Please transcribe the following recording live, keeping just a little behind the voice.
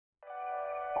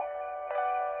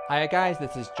Hiya guys,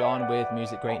 this is John with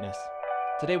Music Greatness.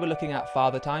 Today we're looking at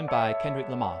Father Time by Kendrick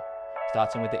Lamar,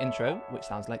 starting with the intro, which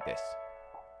sounds like this.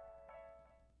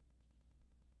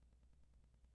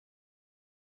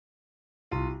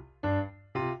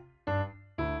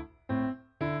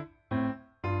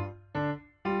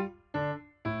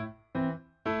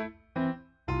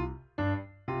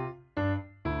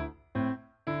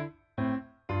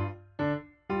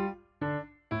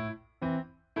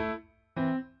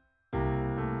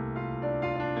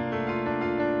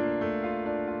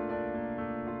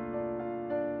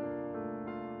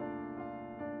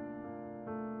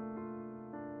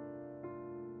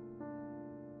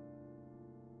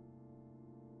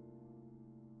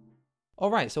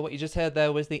 Alright, so what you just heard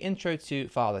there was the intro to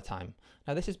Father Time.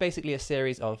 Now this is basically a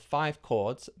series of 5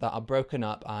 chords that are broken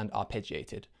up and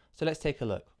arpeggiated. So let's take a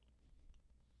look.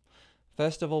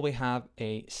 First of all, we have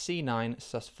a C9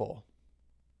 sus4.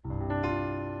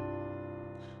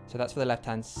 So that's for the left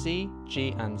hand C,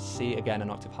 G and C, again an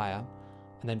octave higher.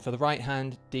 And then for the right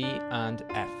hand, D and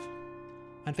F.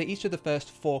 And for each of the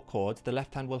first 4 chords, the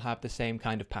left hand will have the same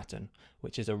kind of pattern,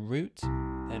 which is a root,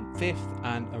 then fifth,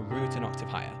 and a root an octave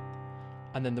higher.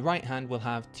 And then the right hand will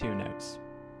have 2 notes.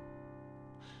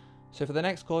 So for the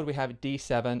next chord we have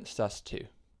D7 sus2.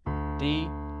 D,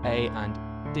 A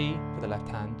and D for the left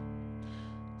hand,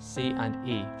 C and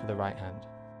E for the right hand.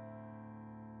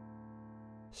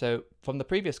 So from the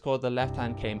previous chord the left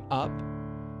hand came up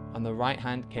and the right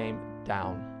hand came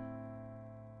down.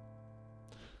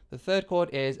 The third chord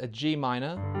is a G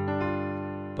minor,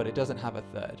 but it doesn't have a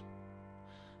third.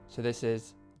 So this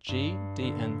is G, D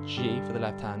and G for the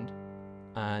left hand,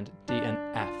 and D and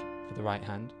F for the right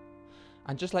hand.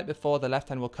 And just like before, the left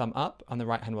hand will come up and the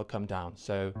right hand will come down.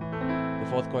 So the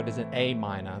fourth chord is an A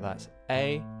minor, that's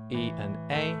A, E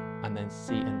and then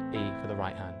C and E for the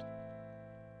right hand.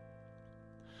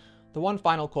 The one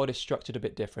final chord is structured a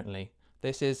bit differently.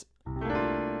 This is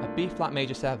a B flat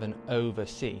major 7 over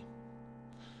C.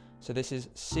 So this is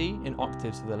C in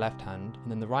octaves for the left hand,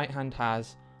 and then the right hand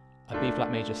has a B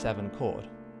flat major 7 chord.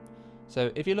 So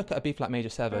if you look at a B flat major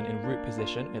 7 in root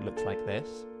position, it looks like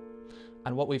this.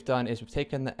 And what we've done is we've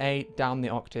taken the A down the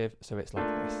octave, so it's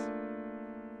like this.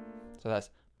 So that's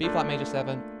B flat major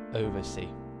 7 over C.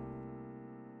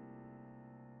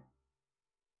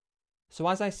 So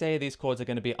as I say, these chords are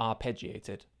going to be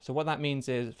arpeggiated. So what that means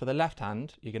is for the left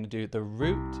hand, you're going to do the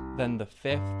root, then the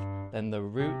fifth, then the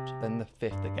root, then the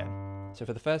fifth again. So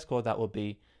for the first chord, that will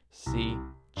be C,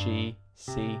 G,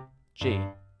 C, G.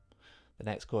 The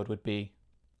next chord would be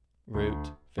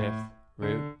root, fifth,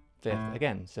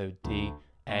 again. So D,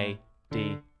 A,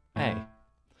 D, A.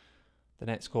 The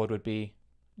next chord would be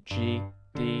G,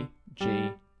 D,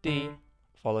 G, D,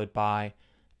 followed by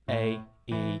A,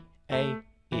 E, A,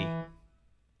 E.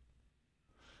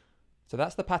 So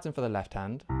that's the pattern for the left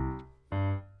hand.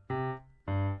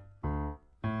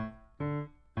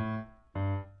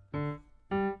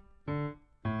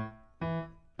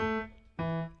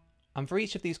 And for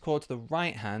each of these chords, the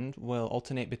right hand will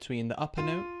alternate between the upper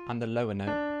note and the lower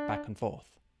note back and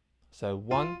forth. So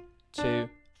 1, 2,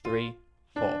 3,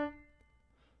 4.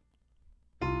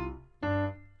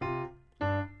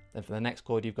 Then for the next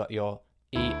chord, you've got your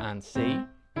E and C.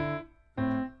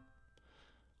 Then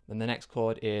the next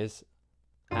chord is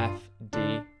F,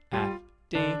 D,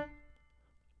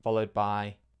 followed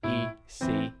by E,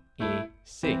 C, E,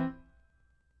 C.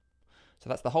 So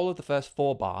that's the whole of the first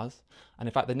 4 bars, and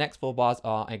in fact the next 4 bars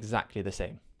are exactly the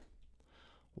same.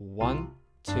 1,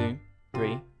 2,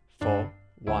 3, 4,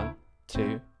 1,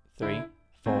 2, 3,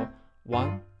 4,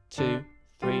 1, 2,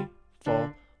 3,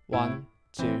 4, 1,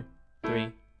 2,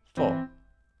 3, 4.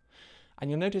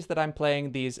 And you'll notice that I'm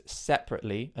playing these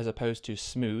separately as opposed to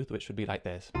smooth, which would be like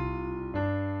this.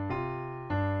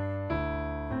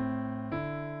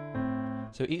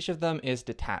 So each of them is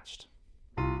detached.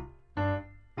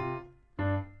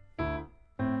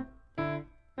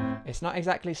 It's not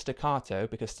exactly staccato,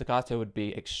 because staccato would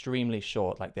be extremely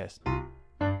short like this.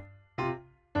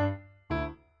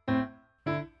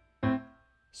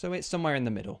 So it's somewhere in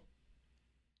the middle.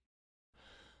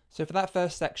 So for that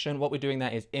first section, what we're doing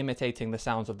there is imitating the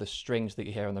sounds of the strings that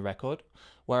you hear on the record,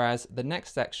 whereas the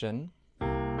next section,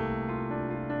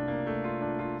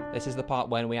 this is the part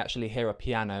when we actually hear a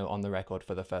piano on the record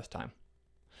for the first time.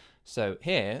 So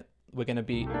here, we're going to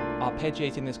be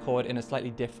arpeggiating this chord in a slightly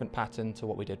different pattern to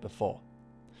what we did before.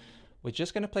 We're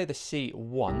just going to play the C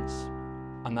once,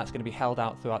 and that's going to be held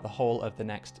out throughout the whole of the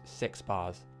next 6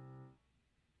 bars.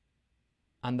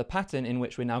 And the pattern in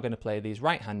which we're now going to play these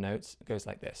right hand notes goes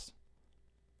like this.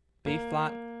 B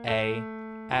flat, A,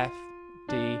 F,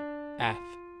 D, F,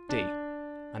 D.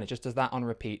 And it just does that on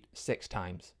repeat 6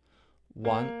 times.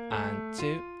 1 and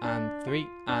 2 and 3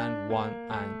 and 1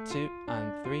 and 2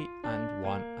 and 3 and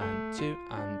 1 and 2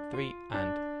 and 3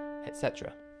 and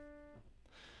etc.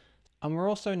 And we're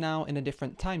also now in a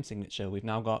different time signature. We've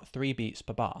now got 3 beats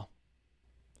per bar.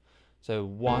 So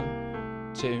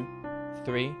 1, 2,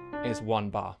 3 is 1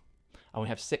 bar. And we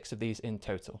have 6 of these in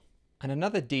total. And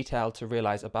another detail to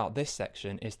realize about this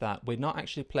section is that we're not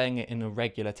actually playing it in a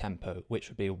regular tempo, which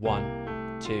would be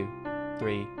 1, 2,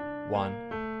 3,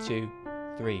 1, 2,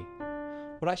 3.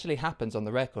 What actually happens on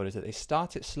the record is that they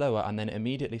start it slower and then it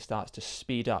immediately starts to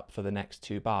speed up for the next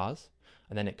 2 bars.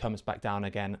 And then it comes back down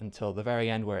again until the very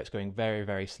end where it's going very,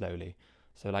 very slowly.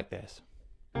 So like this.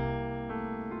 And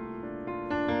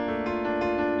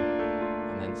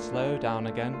then slow down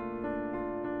again.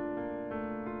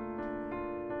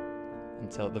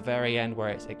 Until the very end where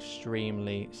it's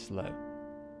extremely slow.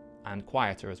 And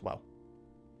quieter as well.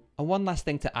 And one last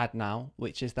thing to add now,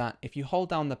 which is that if you hold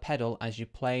down the pedal as you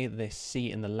play this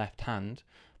C in the left hand,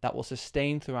 that will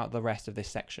sustain throughout the rest of this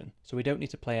section. So we don't need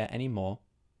to play it anymore.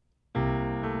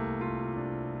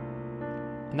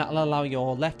 And that will allow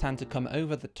your left hand to come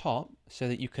over the top so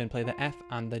that you can play the F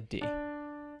and the D.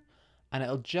 And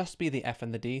it'll just be the F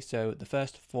and the D, so the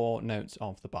first 4 notes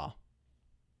of the bar.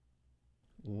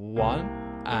 1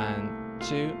 and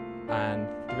 2 and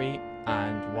 3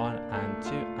 and 1 and 2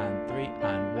 and 3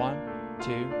 and 1,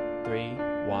 2, 3,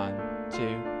 1, 2,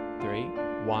 3,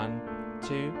 1,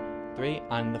 2, 3.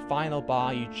 And the final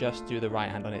bar, you just do the right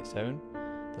hand on its own.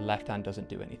 The left hand doesn't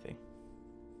do anything.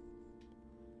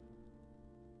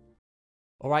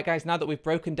 Alright guys, now that we've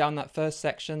broken down that first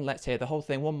section, let's hear the whole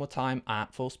thing one more time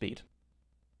at full speed.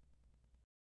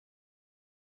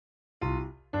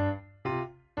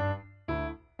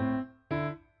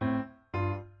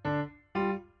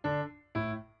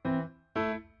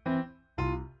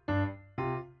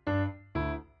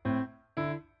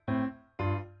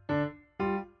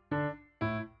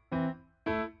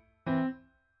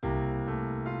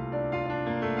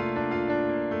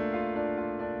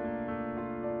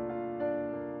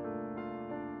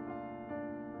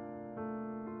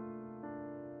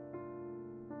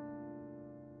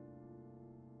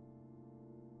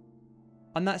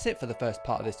 And that's it for the first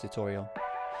part of this tutorial.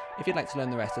 If you'd like to learn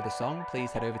the rest of the song,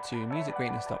 please head over to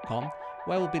musicgreatness.com,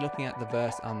 where we'll be looking at the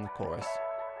verse and the chorus.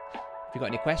 If you've got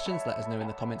any questions, let us know in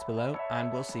the comments below,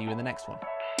 and we'll see you in the next one.